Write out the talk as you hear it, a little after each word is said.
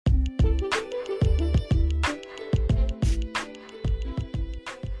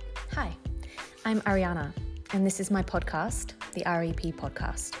I'm Ariana, and this is my podcast, the REP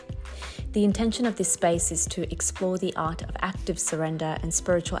Podcast. The intention of this space is to explore the art of active surrender and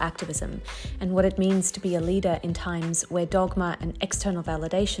spiritual activism, and what it means to be a leader in times where dogma and external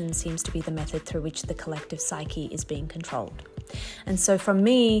validation seems to be the method through which the collective psyche is being controlled. And so from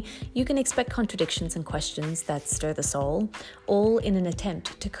me, you can expect contradictions and questions that stir the soul, all in an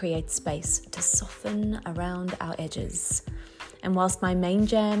attempt to create space to soften around our edges. And whilst my main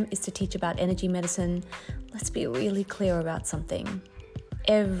jam is to teach about energy medicine, let's be really clear about something.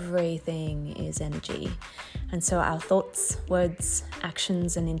 Everything is energy. And so our thoughts, words,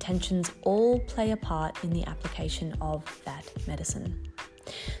 actions, and intentions all play a part in the application of that medicine.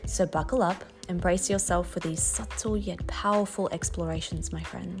 So buckle up and brace yourself for these subtle yet powerful explorations, my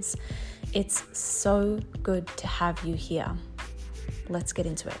friends. It's so good to have you here. Let's get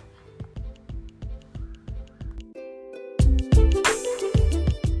into it.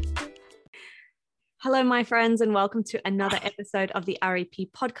 Hello, my friends, and welcome to another episode of the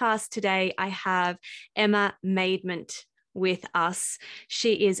REP Podcast. Today, I have Emma Maidment with us.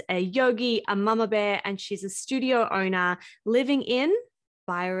 She is a yogi, a mama bear, and she's a studio owner living in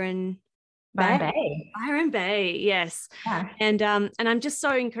Byron Bay, yes. Yeah. And I'm just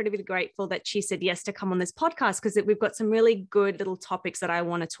so incredibly grateful that she said yes to come on this podcast, because we've got some really good little topics that I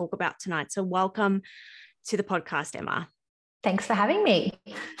want to talk about tonight. So welcome to the podcast, Emma. Thanks for having me.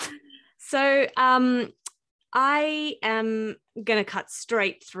 So I am going to cut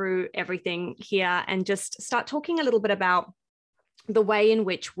straight through everything here and just start talking a little bit about the way in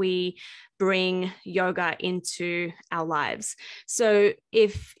which we bring yoga into our lives. So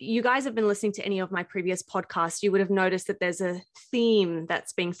if you guys have been listening to any of my previous podcasts, you would have noticed that there's a theme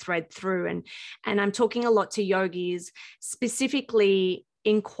that's being thread through. And I'm talking a lot to yogis, specifically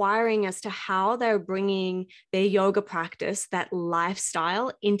inquiring as to how they're bringing their yoga practice, that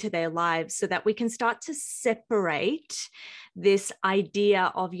lifestyle, into their lives, so that we can start to separate this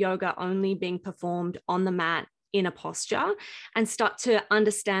idea of yoga only being performed on the mat in a posture, and start to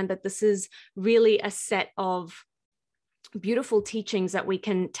understand that this is really a set of beautiful teachings that we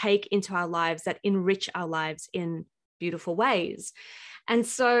can take into our lives that enrich our lives in beautiful ways. And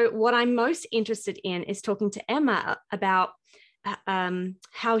so what I'm most interested in is talking to Emma about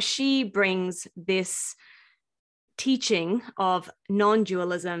how she brings this teaching of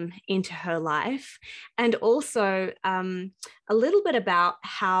non-dualism into her life, and also a little bit about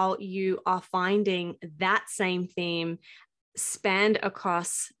how you are finding that same theme spanned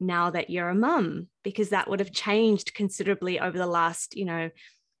across now that you're a mum, because that would have changed considerably over the last,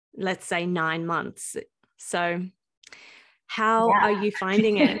 let's say 9 months. So how are you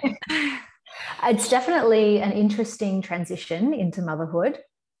finding it? It's definitely an interesting transition into motherhood.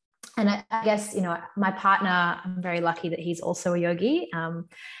 And I guess, my partner, I'm very lucky that he's also a yogi.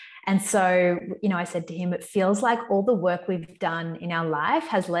 And so, I said to him, it feels like all the work we've done in our life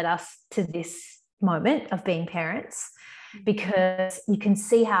has led us to this moment of being parents, because you can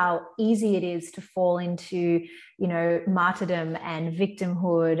see how easy it is to fall into, martyrdom and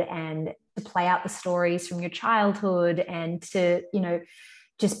victimhood, and to play out the stories from your childhood, and to,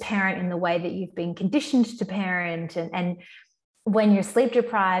 just parent in the way that you've been conditioned to parent. And when you're sleep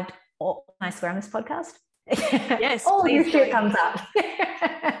deprived, can I swear on this podcast? Yes, all this shit comes up.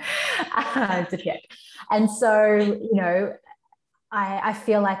 To check. And so, I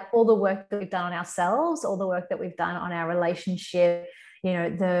feel like all the work that we've done on ourselves, all the work that we've done on our relationship,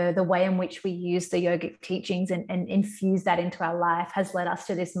 the way in which we use the yogic teachings and infuse that into our life has led us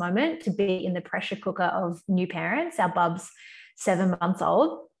to this moment to be in the pressure cooker of new parents. Our bub's 7 months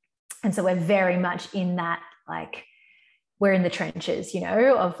old. And so we're very much in that, like, we're in the trenches,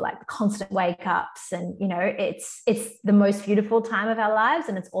 of like constant wake ups, and, it's the most beautiful time of our lives.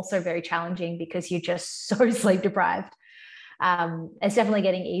 And it's also very challenging because you're just so sleep deprived. It's definitely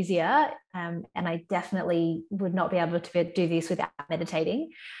getting easier. And I definitely would not be able to do this without meditating.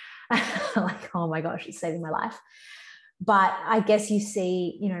 Like, oh my gosh, it's saving my life. But I guess you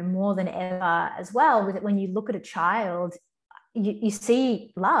see, more than ever as well, with it, when you look at a child, you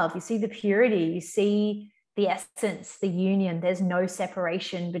see love, you see the purity, you see the essence, the union. There's no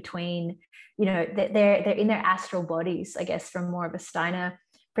separation between, they're in their astral bodies, I guess, from more of a Steiner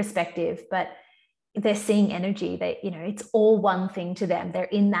perspective, but they're seeing energy. It's all one thing to them. They're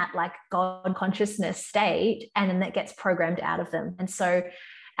in that like God consciousness state, and then that gets programmed out of them. And so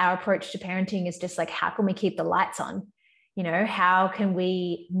our approach to parenting is just like, how can we keep the lights on? How can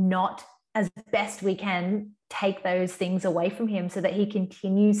we not, as best we can, take those things away from him so that he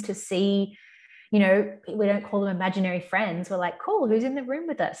continues to see, we don't call them imaginary friends. We're like, cool, who's in the room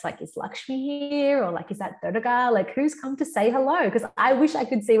with us? Like, is Lakshmi here? Or like, is that Durga? Like, who's come to say hello? Because I wish I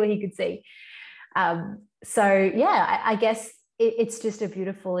could see what he could see. So yeah, I guess it's just a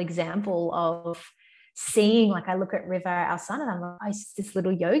beautiful example of seeing, like, I look at River, our son, and I'm like, oh, he's this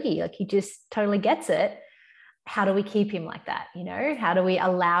little yogi, like he just totally gets it. How do we keep him like that? You know, how do we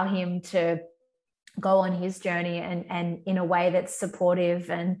allow him to go on his journey and in a way that's supportive,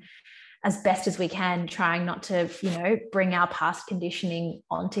 and as best as we can, trying not to, you know, bring our past conditioning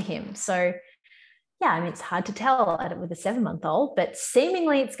onto him. So yeah, I mean, it's hard to tell with a 7-month-old, but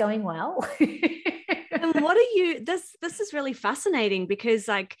seemingly it's going well. And what are you, this is really fascinating, because,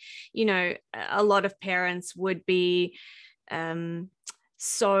 like, you know, a lot of parents would be trying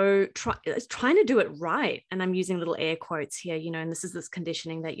to do it right. And I'm using little air quotes here, you know, and this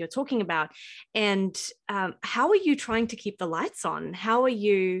conditioning that you're talking about. And how are you trying to keep the lights on? How are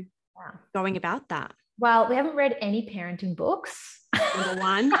you going about that? Well, we haven't read any parenting books. Number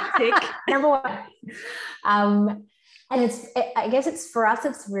one, tick. Number one. And I guess it's, for us,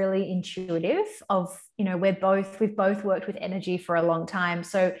 it's really intuitive of, you know, we've both worked with energy for a long time.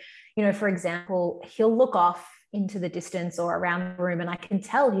 So, you know, for example, he'll look off into the distance or around the room, and I can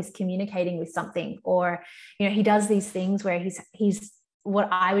tell he's communicating with something. Or, you know, he does these things where he's what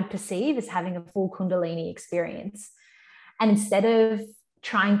I would perceive as having a full Kundalini experience. And instead of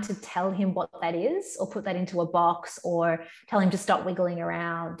trying to tell him what that is, or put that into a box, or tell him to stop wiggling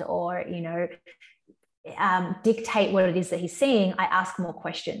around, or, you know, dictate what it is that he's seeing, I ask more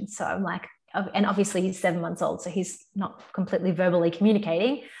questions. So I'm like, and obviously he's 7 months old, so he's not completely verbally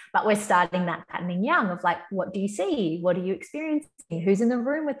communicating, but we're starting that patterning young of like, what do you see? What are you experiencing? Who's in the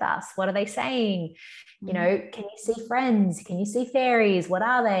room with us? What are they saying? You know, can you see friends? Can you see fairies? What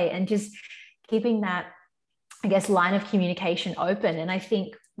are they? And just keeping that, I guess, line of communication open. And I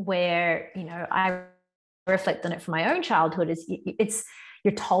think where, you know, I reflect on it from my own childhood is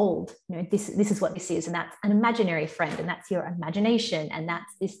you're told, you know, this is what this is, and that's an imaginary friend, and that's your imagination, and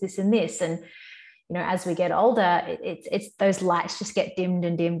that's this and this. And, you know, as we get older, it's those lights just get dimmed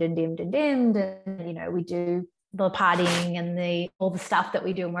and dimmed and dimmed and dimmed. And, you know, we do the partying and all the stuff that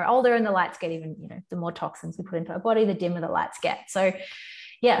we do when we're older, and the lights get even, you know, the more toxins we put into our body, the dimmer the lights get. So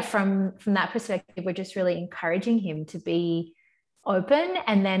yeah, from that perspective, we're just really encouraging him to be open.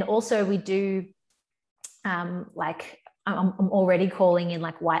 And then also we do like, I'm already calling in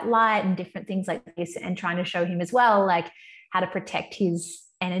like white light and different things like this, and trying to show him as well, like, how to protect his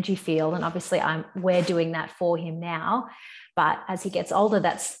energy field. And obviously we're doing that for him now. But as he gets older,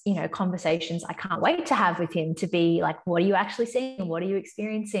 that's, you know, conversations I can't wait to have with him, to be like, what are you actually seeing? What are you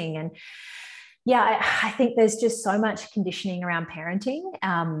experiencing? And yeah, I think there's just so much conditioning around parenting.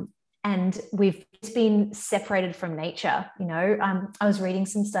 And we've been separated from nature. You know, I was reading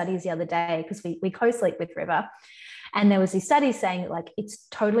some studies the other day, because we co-sleep with River. And there was these studies saying, like, it's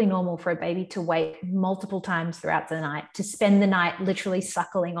totally normal for a baby to wake multiple times throughout the night, to spend the night literally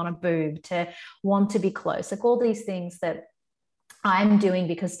suckling on a boob, to want to be close, like all these things that I'm doing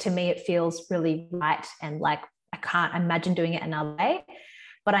because to me it feels really right, and like I can't imagine doing it another way.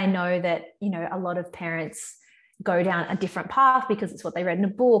 But I know that, you know, a lot of parents go down a different path because it's what they read in a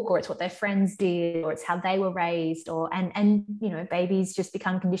book, or it's what their friends did, or it's how they were raised, or and you know, babies just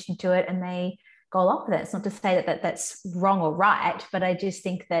become conditioned to it and they go along with it. It's not to say that that's wrong or right, but I just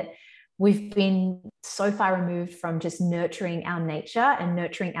think that we've been so far removed from just nurturing our nature and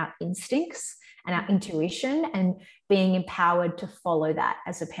nurturing our instincts and our intuition, and being empowered to follow that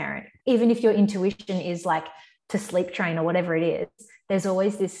as a parent. Even if your intuition is like to sleep train or whatever it is, there's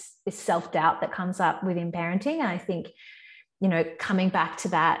always this self-doubt that comes up within parenting. And I think, you know, coming back to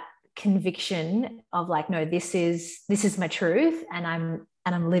that conviction of like, no, this is my truth, and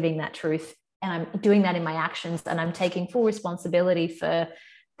I'm living that truth, and I'm doing that in my actions, and I'm taking full responsibility for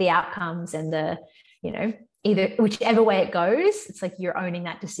the outcomes and the, you know, either whichever way it goes, it's like you're owning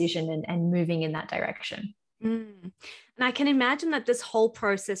that decision and moving in that direction. And I can imagine that this whole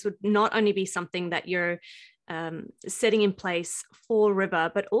process would not only be something that you're setting in place for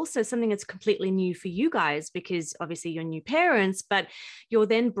River, but also something that's completely new for you guys, because obviously you're new parents, but you're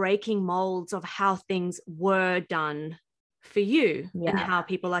then breaking molds of how things were done for you, and how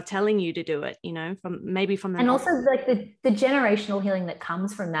people are telling you to do it, you know, from and also like the generational healing that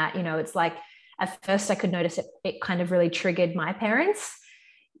comes from that. You know, it's like, at first I could notice it kind of really triggered my parents,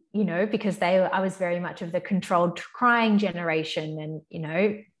 you know, because I was very much of the controlled crying generation, and, you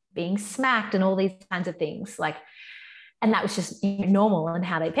know, being smacked and all these kinds of things, like, and that was just, you know, normal and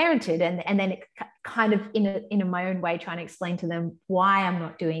how they parented. And then it kind of in my own way, trying to explain to them why I'm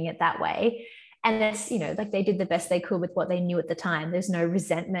not doing it that way. And that's, you know, like, they did the best they could with what they knew at the time. There's no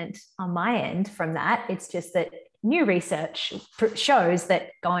resentment on my end from that. It's just that new research shows that,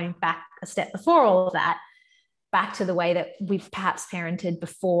 going back a step before all of that, back to the way that we've perhaps parented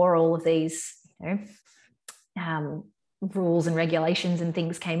before all of these, know, rules and regulations and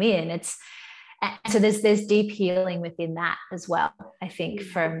things came in. So there's deep healing within that as well, I think,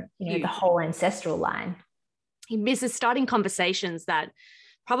 from the whole ancestral line. He misses starting conversations that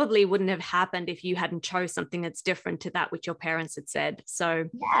probably wouldn't have happened if you hadn't chose something that's different to that which your parents had said. So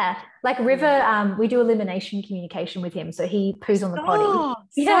yeah, like River, we do elimination communication with him, so he poos on the potty.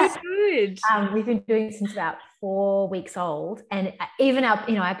 So good. We've been doing it since about 4 weeks old, and even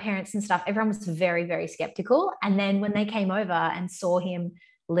our parents and stuff, everyone was very, very skeptical. And then when they came over and saw him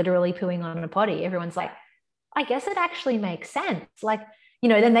literally pooing on a potty, everyone's like, I guess it actually makes sense. Like,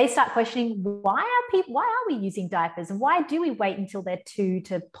 then they start questioning, why are we using diapers, and why do we wait until they're 2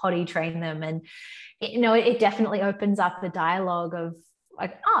 to potty train them? And it definitely opens up the dialogue of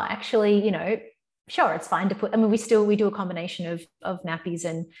like, oh, actually, sure, it's fine to put. I mean, we do a combination of nappies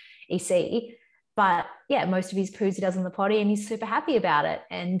and EC, but yeah, most of his poos he does on the potty, and he's super happy about it.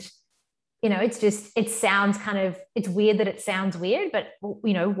 And it's weird that it sounds weird, but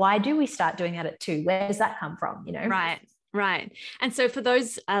why do we start doing that at 2? Where does that come from? Right. And so for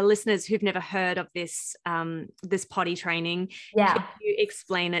those listeners who've never heard of this potty training, can you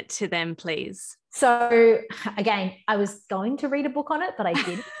explain it to them, please? So again, I was going to read a book on it, but I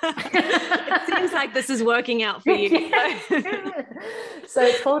didn't. It seems like this is working out for you. So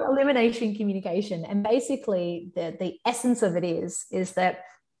it's called elimination communication. And basically the essence of it is that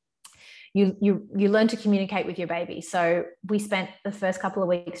you learn to communicate with your baby. So we spent the first couple of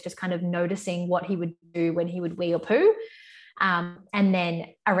weeks just kind of noticing what he would do when he would wee or poo. And then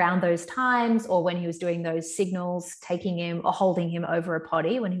around those times, or when he was doing those signals, taking him or holding him over a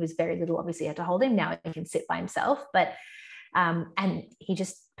potty. When he was very little, obviously you had to hold him. Now he can sit by himself. But and he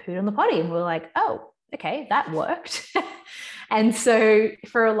just pooed on the potty, and we were like, oh, okay, that worked. And so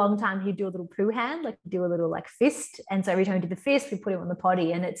for a long time, he'd do a little poo hand, like do a little like fist. And so every time he did the fist, we put him on the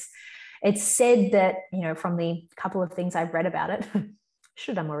potty. And it's said that, from the couple of things I've read about it,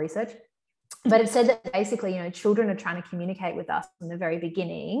 should have done more research, but it said that basically, children are trying to communicate with us from the very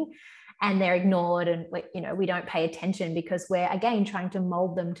beginning, and they're ignored, and we don't pay attention because we're, again, trying to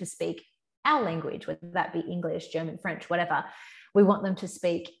mold them to speak our language, whether that be English, German, French, whatever. We want them to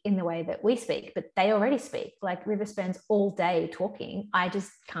speak in the way that we speak, but they already speak. Like River spends all day talking. I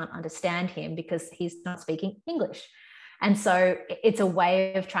just can't understand him because he's not speaking English. And so it's a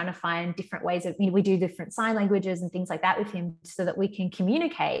way of trying to find different ways of, we do different sign languages and things like that with him so that we can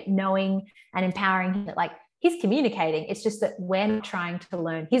communicate, knowing and empowering him that like he's communicating. It's just that we're not trying to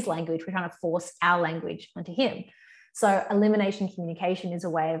learn his language. We're trying to force our language onto him. So elimination communication is a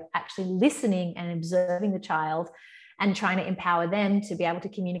way of actually listening and observing the child and trying to empower them to be able to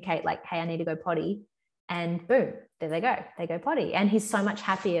communicate like, hey, I need to go potty. And boom, there they go potty. And he's so much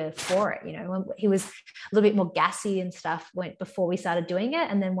happier for it. When he was a little bit more gassy and stuff before we started doing it.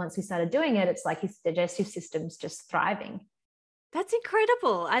 And then once we started doing it, it's like his digestive system's just thriving. That's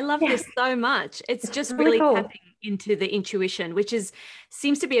incredible. I love this so much. It's just really cool. Tapping into the intuition, which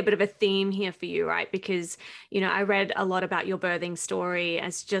seems to be a bit of a theme here for you, right? Because, I read a lot about your birthing story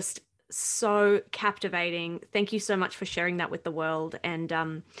as just so captivating. Thank you so much for sharing that with the world.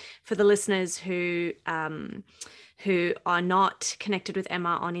 And for the listeners who are not connected with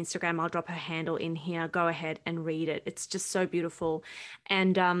Emma on Instagram, I'll drop her handle in here. Go ahead and read it. It's just so beautiful.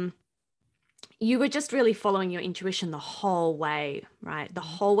 And you were just really following your intuition the whole way, right? The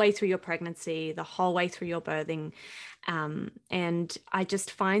whole way through your pregnancy, the whole way through your birthing. And I just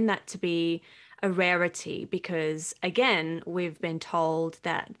find that to be a rarity because, again, we've been told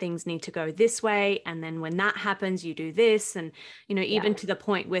that things need to go this way. And then when that happens, you do this. And, even to the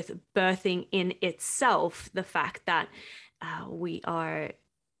point with birthing in itself, the fact that we are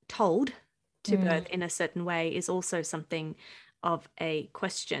told to birth in a certain way is also something of a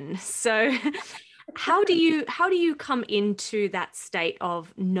question. So how do you come into that state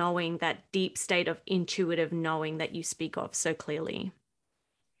of knowing, that deep state of intuitive knowing that you speak of so clearly?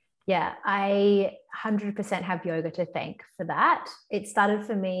 Yeah, I 100% have yoga to thank for that. It started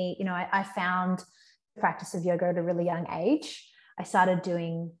for me, I found the practice of yoga at a really young age. I started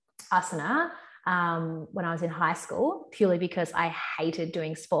doing asana when I was in high school, purely because I hated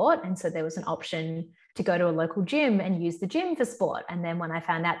doing sport. And so there was an option to go to a local gym and use the gym for sport. And then when I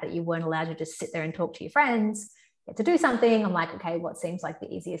found out that you weren't allowed to just sit there and talk to your friends, get to do something, I'm like, okay, what seems like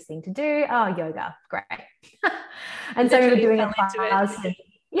the easiest thing to do? Oh, yoga, great. And so we were doing a class.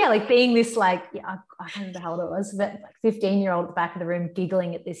 Yeah, like being this I can't remember how old it was, but like 15-year-old at the back of the room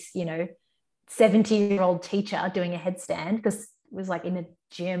giggling at this, 70-year-old teacher doing a headstand because it was like in a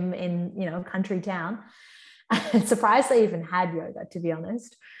gym in, a country town. And surprised they even had yoga, to be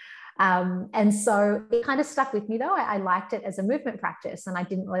honest. And so it kind of stuck with me though. I liked it as a movement practice, and I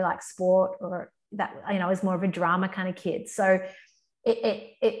didn't really like sport or that, you know, I was more of a drama kind of kid. So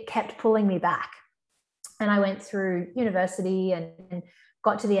it kept pulling me back. And I went through university and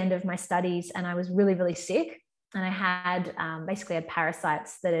got to the end of my studies, and I was really, really sick. And I had basically had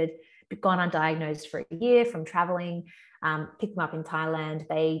parasites that had gone undiagnosed for a year from traveling, picked them up in Thailand.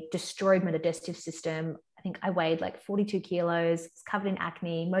 They destroyed my digestive system. I think I weighed like 42 kilos, was covered in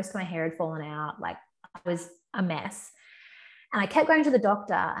acne. Most of my hair had fallen out. Like, I was a mess. And I kept going to the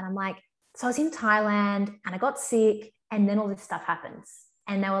doctor, and I'm like, so I was in Thailand and I got sick, and then all this stuff happens.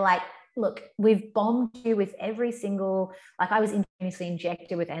 And they were like, look, we've bombed you with every single, like, I was intravenously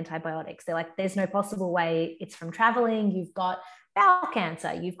injected with antibiotics. They're like, there's no possible way it's from traveling. You've got bowel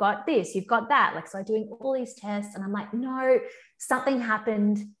cancer, you've got this, you've got that. Like, so I'm doing all these tests, and I'm like, no, something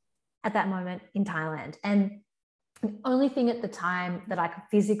happened at that moment in Thailand. And the only thing at the time that I could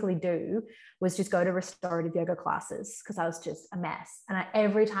physically do was just go to restorative yoga classes, because I was just a mess. And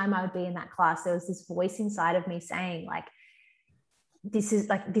every time I would be in that class, there was this voice inside of me saying, like, this is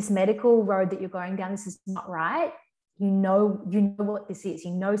like, this medical road that you're going down, this is not right. You know what this is.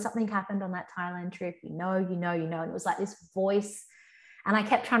 You know something happened on that Thailand trip. You know. And it was like this voice. And I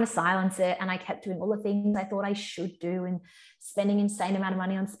kept trying to silence it. And I kept doing all the things I thought I should do, and spending insane amount of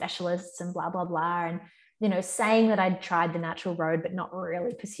money on specialists and blah, blah, blah. And, you know, saying that I'd tried the natural road, but not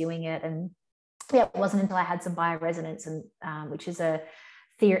really pursuing it. And yeah, it wasn't until I had some bioresonance, and which is a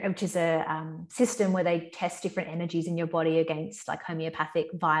system where they test different energies in your body against like homeopathic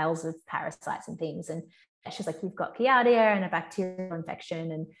vials of parasites and things. And she's like, you've got Giardia and a bacterial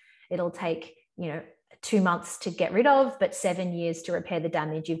infection, and it'll take, you know, 2 months to get rid of, but 7 years to repair the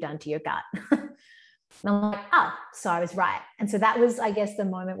damage you've done to your gut. And I'm like, so I was right. And so that was, I guess, the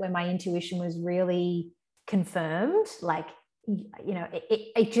moment where my intuition was really confirmed. Like, you know,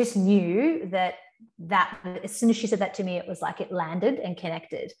 it just knew that as soon as she said that to me, it was like it landed and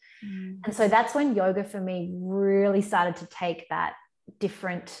connected. And so that's when yoga for me really started to take that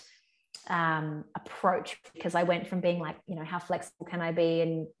different approach, because I went from being like, you know, how flexible can I be,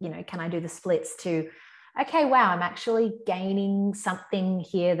 and, you know, can I do the splits, to, okay, wow, I'm actually gaining something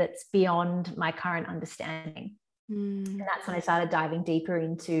here that's beyond my current understanding. And that's when I started diving deeper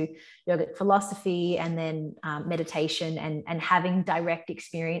into yogic philosophy, and then meditation, and having direct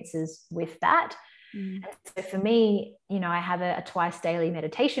experiences with that. And so for me, you know, I have a twice daily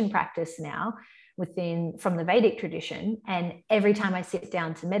meditation practice now from the Vedic tradition. And every time I sit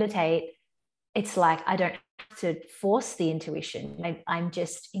down to meditate, it's like I don't have to force the intuition. I'm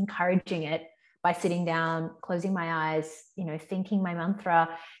just encouraging it by sitting down, closing my eyes, you know, thinking my mantra,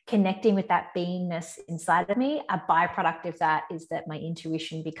 connecting with that beingness inside of me. A byproduct of that is that my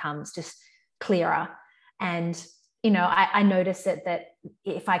intuition becomes just clearer. And, you know, I notice that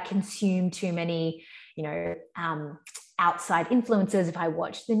if I consume too many, you know, outside influences, if I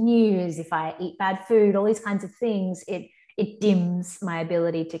watch the news, if I eat bad food, all these kinds of things, it dims my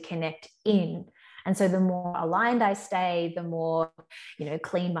ability to connect in. And so the more aligned I stay, the more, you know,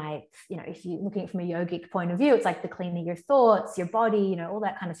 clean my, you know, if you're looking from a yogic point of view, it's like the cleaner your thoughts, your body, you know, all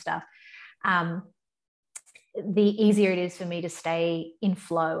that kind of stuff. The easier it is for me to stay in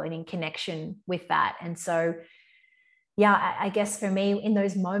flow and in connection with that. And so, yeah, I guess for me, in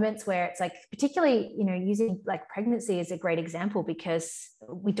those moments where it's like, particularly, you know, using like pregnancy is a great example, because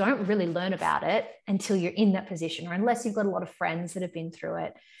we don't really learn about it until you're in that position, or unless you've got a lot of friends that have been through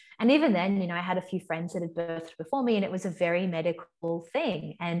it. And even then, you know, I had a few friends that had birthed before me, and it was a very medical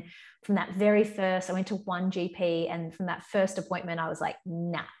thing. And from that very first, I went to one GP, and from that first appointment, I was like,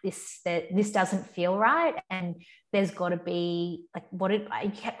 nah, this doesn't feel right. And there's got to be like, I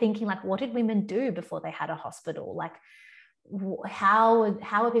kept thinking, like, what did women do before they had a hospital? Like, how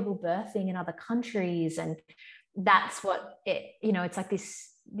are people birthing in other countries? And that's what you know, it's like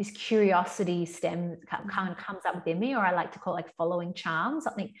this curiosity kind of comes up within me, or I like to call it like following charm.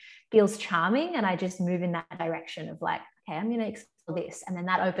 Something feels charming, and I just move in that direction of like, okay, I'm going to explore this, and then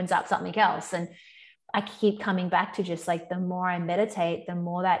that opens up something else. And I keep coming back to just like, the more I meditate, the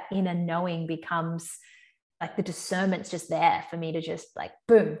more that inner knowing becomes like, the discernment's just there for me to just like,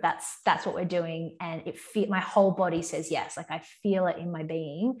 boom, that's what we're doing. And my whole body says yes. Like, I feel it in my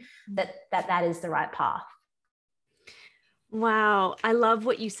being that is the right path. Wow. I love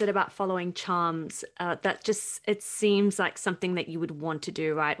what you said about following charms. It seems like something that you would want to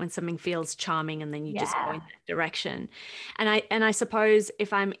do, right? When something feels charming, and then you just go in that direction. And I suppose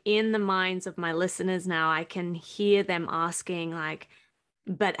if I'm in the minds of my listeners now, I can hear them asking like,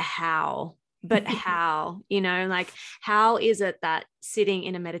 but how? But how, you know, like, how is it that sitting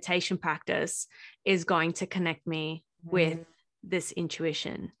in a meditation practice is going to connect me with this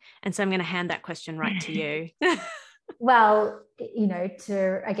intuition? And so I'm going to hand that question right to you. Well,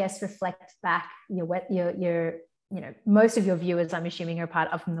 to, I guess, reflect back, most of your viewers, I'm assuming, are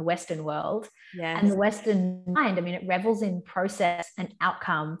part of from the Western world. Yes. And the Western mind, I mean, it revels in process and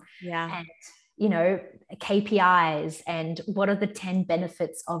outcome. Yeah. And, KPIs and what are the 10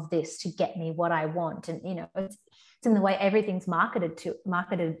 benefits of this to get me what I want. And, it's in the way everything's marketed,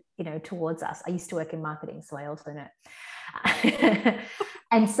 towards us. I used to work in marketing, so I also know.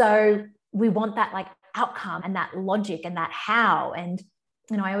 And so we want that like outcome and that logic and that how. And,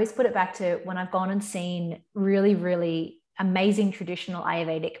 I always put it back to when I've gone and seen really, really amazing traditional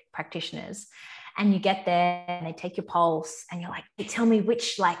Ayurvedic practitioners, and you get there and they take your pulse and you're like, hey, tell me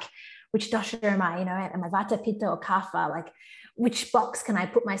which dosha am I, am I Vata, Pitta or Kapha? Like, which box can I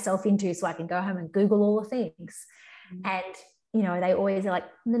put myself into so I can go home and Google all the things? And, they always are like,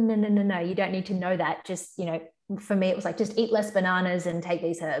 no, you don't need to know that. Just, for me, it was like, just eat less bananas and take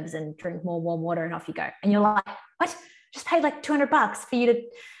these herbs and drink more warm water and off you go. And you're like, what? Just paid like $200 for you to,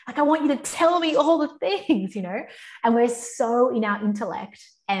 like, I want you to tell me all the things, and we're so in our intellect,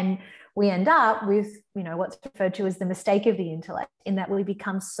 and we end up with, what's referred to as the mistake of the intellect, in that we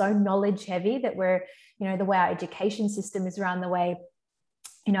become so knowledge heavy that we're, the way our education system is run, the way,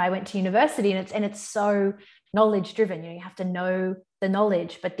 I went to university, and it's so knowledge driven. You have to know the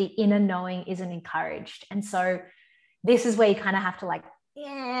knowledge, but the inner knowing isn't encouraged. And so this is where you kind of have to like,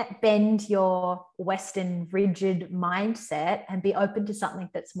 bend your Western rigid mindset and be open to something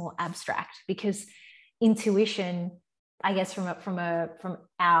that's more abstract, because intuition, I guess, from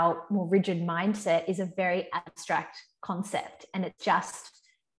our more rigid mindset, is a very abstract concept. And it's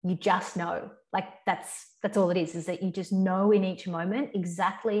you just know, like, that's all it is that you just know in each moment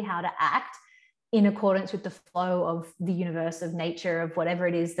exactly how to act in accordance with the flow of the universe, of nature, of whatever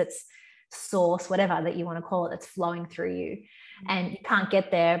it is that's source, whatever that you want to call it, that's flowing through you. And you can't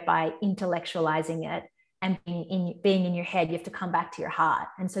get there by intellectualizing it and being in your head. You have to come back to your heart.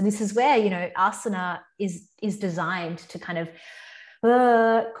 And so this is where, asana is designed to kind of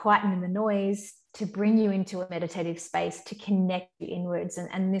quieten the noise, to bring you into a meditative space, to connect you inwards.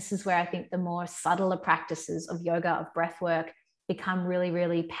 And this is where I think the more subtler practices of yoga, of breath work, become really,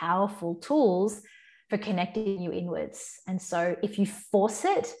 really powerful tools for connecting you inwards. And so if you force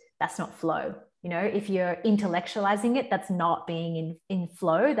it, that's not flow. If you're intellectualizing it, that's not being in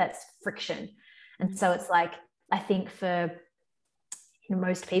flow, that's friction. And so it's like, I think for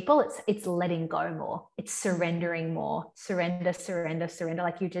most people, it's letting go more, it's surrendering more, surrender.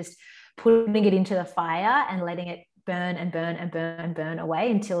 Like, you just putting it into the fire and letting it burn and burn and burn and burn away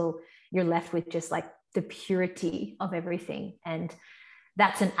until you're left with just like the purity of everything. And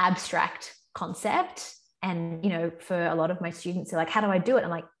that's an abstract concept. And, for a lot of my students, they're like, how do I do it?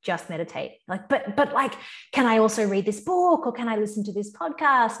 I'm like, just meditate. Like, but like, can I also read this book, or can I listen to this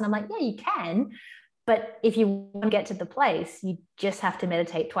podcast? And I'm like, yeah, you can. But if you want to get to the place, you just have to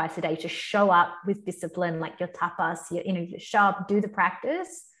meditate twice a day, to show up with discipline, like your tapas, show up, do the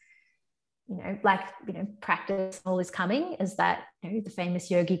practice, practice always coming, as that, the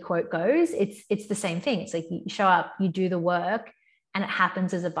famous yogi quote goes. It's the same thing. It's like, you show up, you do the work, and it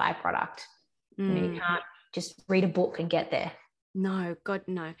happens as a byproduct. You can't just read a book and get there. No, God,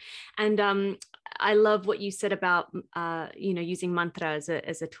 no. And I love what you said about, using mantra as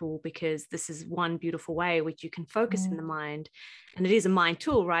a tool, because this is one beautiful way which you can focus in the mind. And it is a mind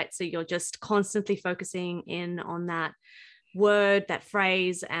tool, right? So you're just constantly focusing in on that word, that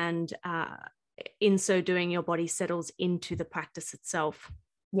phrase, and in so doing, your body settles into the practice itself.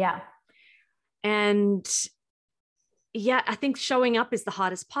 Yeah. And yeah, I think showing up is the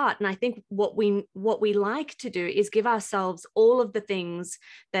hardest part. And I think what we like to do is give ourselves all of the things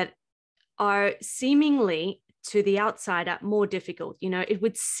that are seemingly to the outsider more difficult. It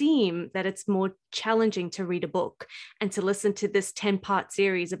would seem that it's more challenging to read a book and to listen to this 10-part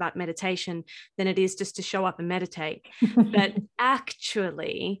series about meditation than it is just to show up and meditate. But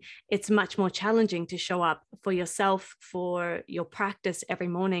actually, it's much more challenging to show up for yourself, for your practice every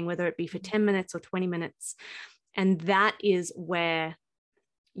morning, whether it be for 10 minutes or 20 minutes. And that is where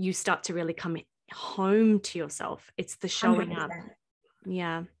you start to really come home to yourself. It's the showing 100%. Up.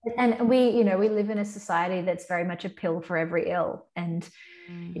 Yeah. And we live in a society that's very much a pill for every ill. And,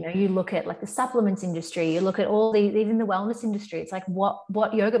 you look at like the supplements industry, you look at even the wellness industry. It's like,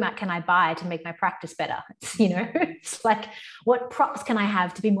 what yoga mat can I buy to make my practice better? It's like, what props can I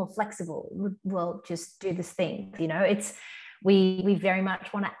have to be more flexible? Well, just do this thing, we very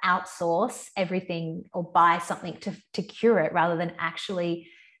much want to outsource everything or buy something to cure it, rather than actually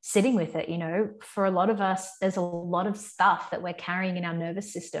sitting with it. For a lot of us, there's a lot of stuff that we're carrying in our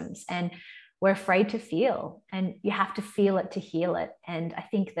nervous systems, and we're afraid to feel, and you have to feel it to heal it. And I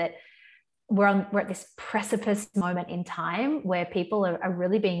think that we're at this precipice moment in time where people are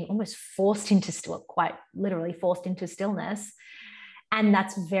really being almost forced into quite literally forced into stillness. And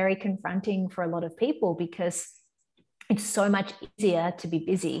that's very confronting for a lot of people, because it's so much easier to be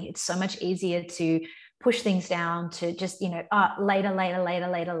busy. It's so much easier to push things down, to just, later,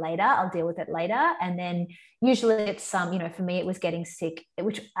 I'll deal with it later. And then usually it's for me, it was getting sick,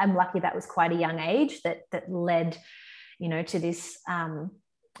 which I'm lucky that was quite a young age that led, to this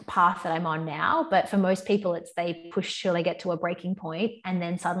path that I'm on now. But for most people, it's they push till they get to a breaking point and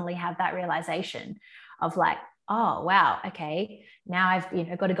then suddenly have that realization of like, oh, wow, okay, now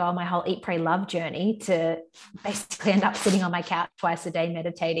I've got to go on my whole eat, pray, love journey to basically end up sitting on my couch twice a day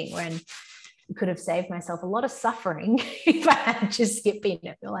meditating, when I could have saved myself a lot of suffering if I had just skipped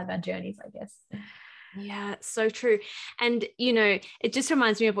all of our journeys, I guess. Yeah, so true. And, it just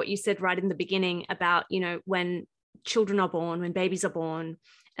reminds me of what you said right in the beginning about, when children are born, when babies are born,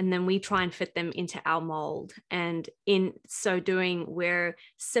 and then we try and fit them into our mold. And in so doing, we're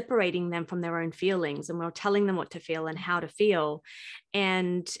separating them from their own feelings, and we're telling them what to feel and how to feel.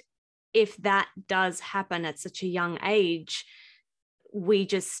 And if that does happen at such a young age, we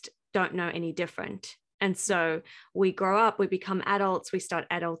just don't know any different. And so we grow up, we become adults, we start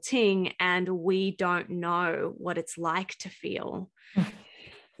adulting, and we don't know what it's like to feel.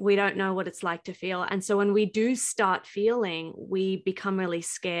 We don't know what it's like to feel. And so when we do start feeling, we become really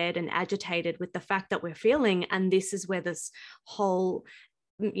scared and agitated with the fact that we're feeling. And this is where this whole,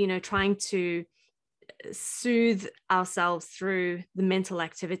 trying to soothe ourselves through the mental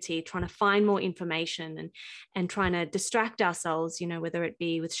activity, trying to find more information and trying to distract ourselves, whether it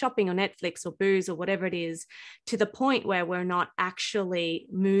be with shopping or Netflix or booze or whatever it is, to the point where we're not actually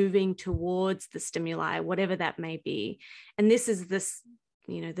moving towards the stimuli, whatever that may be. And this is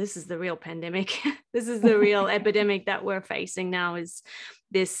the real pandemic. This is the real epidemic that we're facing now, is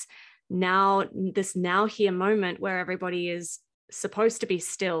this now here moment where everybody is supposed to be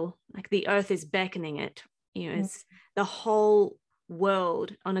still, like the earth is beckoning it. It's the whole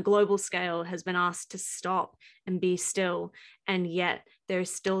world on a global scale has been asked to stop and be still. And yet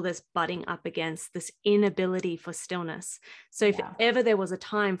there's still this butting up against this inability for stillness. So if ever there was a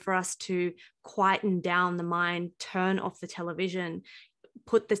time for us to quieten down the mind, turn off the television,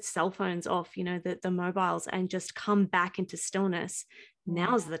 put the cell phones off, the mobiles, and just come back into stillness,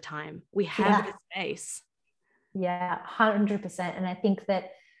 now's the time. We have the space. Yeah, 100%. And I think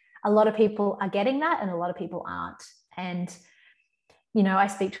that a lot of people are getting that and a lot of people aren't. And, I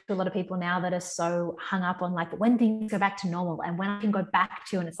speak to a lot of people now that are so hung up on like when things go back to normal and when I can go back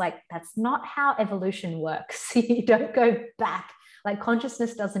to, and it's like, that's not how evolution works. You don't go back. Like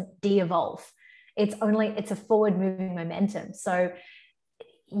consciousness doesn't de-evolve. It's a forward moving momentum. So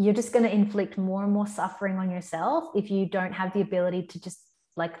you're just going to inflict more and more suffering on yourself if you don't have the ability to just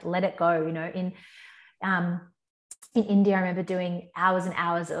like let it go. In India, I remember doing hours and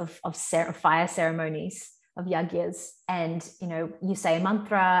hours of fire ceremonies, of yagyas, and you say a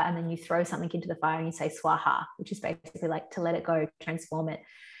mantra and then you throw something into the fire and you say swaha, which is basically like to let it go, transform it.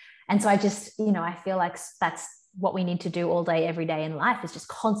 And so I just I feel like that's what we need to do all day, every day in life, is just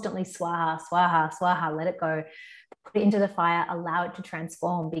constantly swaha, swaha, swaha, let it go, put it into the fire, allow it to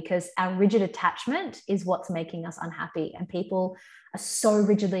transform, because our rigid attachment is what's making us unhappy. And people are so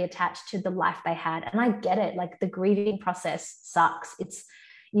rigidly attached to the life they had. And I get it. Like the grieving process sucks.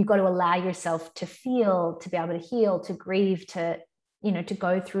 You've got to allow yourself to feel, to be able to heal, to grieve, to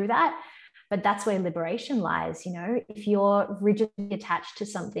go through that. But that's where liberation lies. If you're rigidly attached to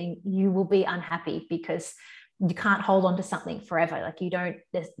something, you will be unhappy because you can't hold on to something forever. Like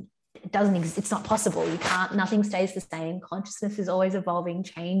it doesn't exist. It's not possible. Nothing stays the same. Consciousness is always evolving.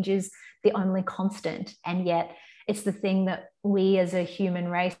 Change is the only constant. And yet it's the thing that we as a human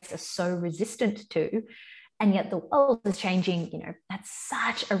race are so resistant to. And yet the world is changing, at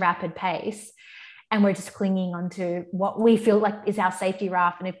such a rapid pace. And we're just clinging onto what we feel like is our safety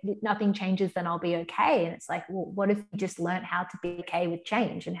raft. And if nothing changes, then I'll be okay. And it's like, well, what if we just learn how to be okay with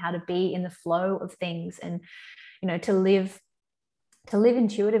change and how to be in the flow of things, and, to live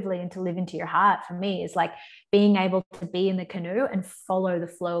intuitively and to live into your heart, for me, is like being able to be in the canoe and follow the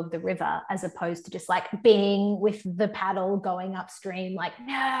flow of the river, as opposed to just like being with the paddle going upstream, like,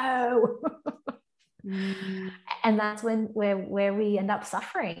 no. And that's where we end up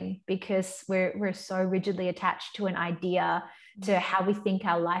suffering, because we're so rigidly attached to an idea, to how we think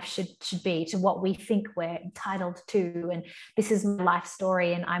our life should be, to what we think we're entitled to, and this is my life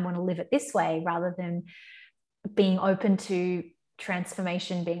story and I want to live it this way, rather than being open to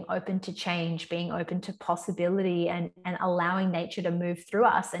transformation, being open to change, being open to possibility, and allowing nature to move through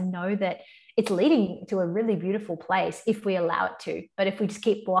us, and know that it's leading to a really beautiful place if we allow it to. But if we just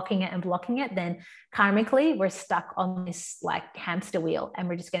keep blocking it, then karmically we're stuck on this like hamster wheel, and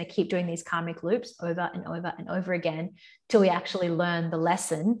we're just going to keep doing these karmic loops over and over and over again till we actually learn the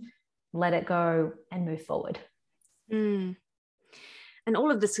lesson, let it go, and move forward. And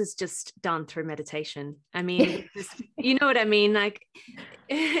all of this is just done through meditation. I mean, you know what I mean? Like,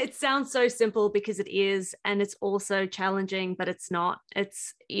 it sounds so simple because it is, and it's also challenging, but it's not.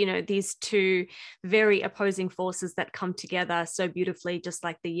 It's, you know, these two very opposing forces that come together so beautifully, just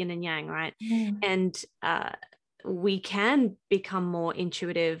like the yin and yang, right? And we can become more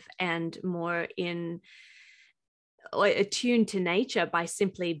intuitive and more attuned to nature by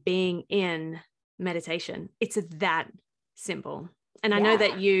simply being in meditation. It's that simple. And I know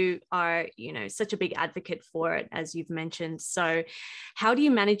that you are, you know, such a big advocate for it, as you've mentioned. So how do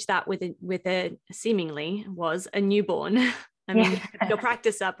you manage that with a seemingly was a newborn? I mean, your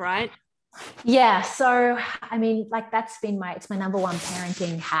practice up, right? Yeah. So, I mean, like that's been it's my number one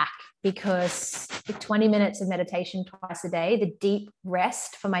parenting hack, because the 20 minutes of meditation twice a day, the deep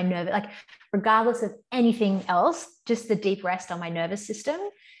rest for my nerve, like regardless of anything else, just the deep rest on my nervous system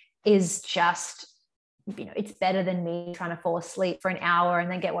is just, you know, it's better than me trying to fall asleep for an hour and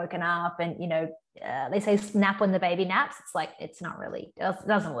then get woken up. And, you know, they say nap when the baby naps. It's like, it's not really, it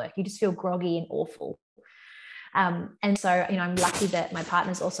doesn't work. You just feel groggy and awful. And so, you know, I'm lucky that my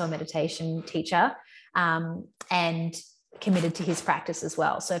partner's also a meditation teacher, and committed to his practice as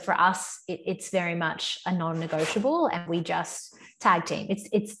well. So for us, it's very much a non-negotiable, and we just tag team.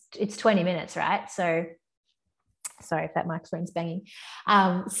 It's 20 minutes, right? So sorry if that microphone's banging.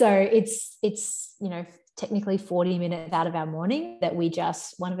 So it's, you know, technically 40 minutes out of our morning that we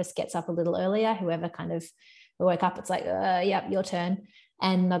just, one of us gets up a little earlier, whoever kind of woke up, it's like, yep, your turn.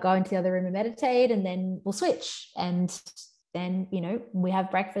 And I'll go into the other room and meditate, and then we'll switch. And then, you know, we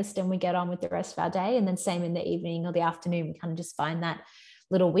have breakfast and we get on with the rest of our day. And then same in the evening or the afternoon, we kind of just find that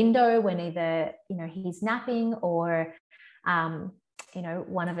little window when either, you know, he's napping or, you know,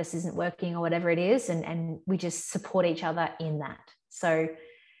 one of us isn't working or whatever it is. And we just support each other in that. So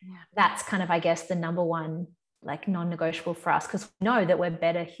that's kind of, I guess, the number one, like non-negotiable for us, because we know that we're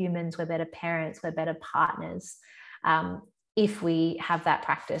better humans, we're better parents, we're better partners, if we have that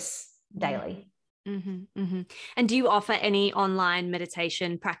practice daily. And do you offer any online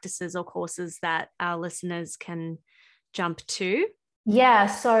meditation practices or courses that our listeners can jump to? Yeah,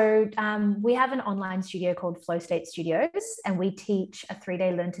 so we have an online studio called Flow State Studios, and we teach a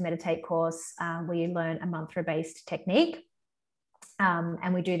 3-day Learn to Meditate course where you learn a mantra-based technique.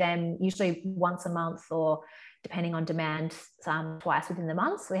 And we do them usually once a month, or depending on demand, twice within the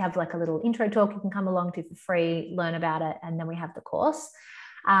month. So we have like a little intro talk you can come along to for free, learn about it, and then we have the course.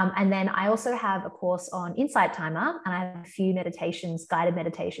 And then I also have a course on Insight Timer, and I have a few meditations, guided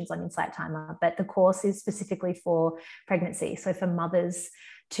meditations on Insight Timer, but the course is specifically for pregnancy. So for mothers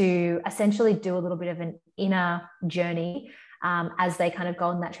to essentially do a little bit of an inner journey as they kind of go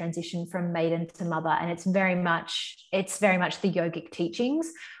on that transition from maiden to mother. And it's very much the yogic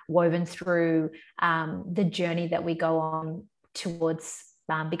teachings woven through the journey that we go on towards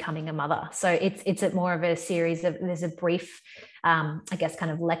becoming a mother. So it's more of a series of, there's a brief, I guess,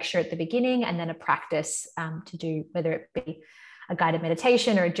 kind of lecture at the beginning, and then a practice to do, whether it be a guided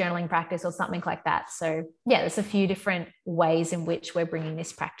meditation or a journaling practice or something like that. So yeah, there's a few different ways in which we're bringing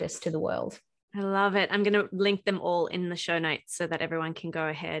this practice to the world. I love it. I'm going to link them all in the show notes so that everyone can go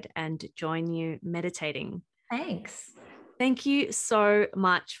ahead and join you meditating. Thanks. Thank you so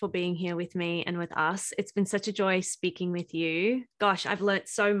much for being here with me and with us. It's been such a joy speaking with you. Gosh, I've learned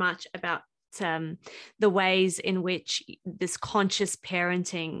so much about the ways in which this conscious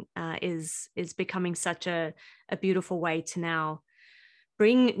parenting is becoming such a beautiful way to now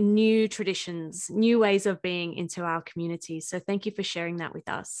bring new traditions, new ways of being into our community. So thank you for sharing that with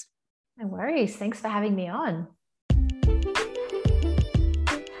us. No worries. Thanks for having me on.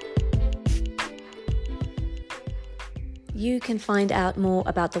 You can find out more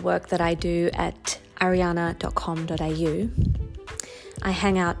about the work that I do at ariana.com.au. I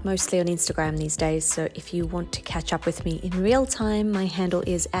hang out mostly on Instagram these days, so if you want to catch up with me in real time, my handle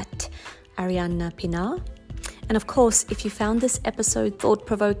is at Ariana Pinar. And of course, if you found this episode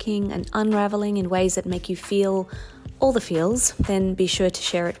thought-provoking and unraveling in ways that make you feel all the feels, then be sure to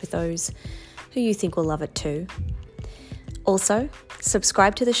share it with those who you think will love it too. Also,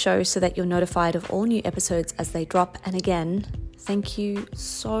 subscribe to the show so that you're notified of all new episodes as they drop. And again, thank you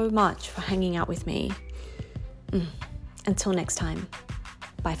so much for hanging out with me. Until next time,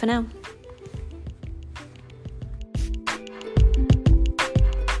 bye for now.